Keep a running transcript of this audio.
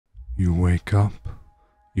You wake up,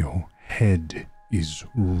 your head is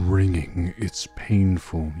ringing, it's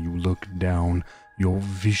painful. You look down, your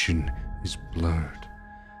vision is blurred.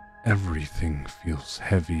 Everything feels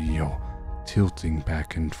heavy, you're tilting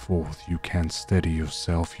back and forth. You can't steady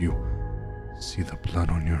yourself, you see the blood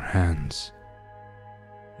on your hands.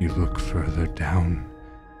 You look further down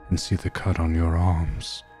and see the cut on your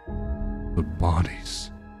arms. The bodies,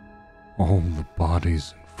 all the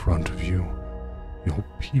bodies in front of you, your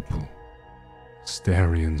people.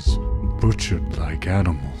 Asterians butchered like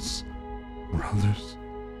animals, brothers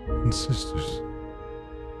and sisters.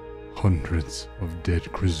 Hundreds of dead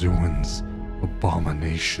Crazhuans,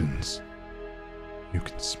 abominations. You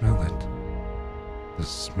can smell it. The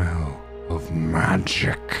smell of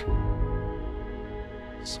magic.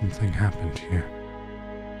 Something happened here.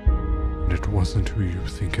 And it wasn't who you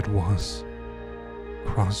think it was.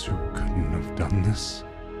 Crazhu couldn't have done this.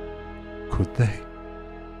 Could they?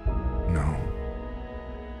 No.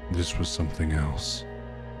 This was something else.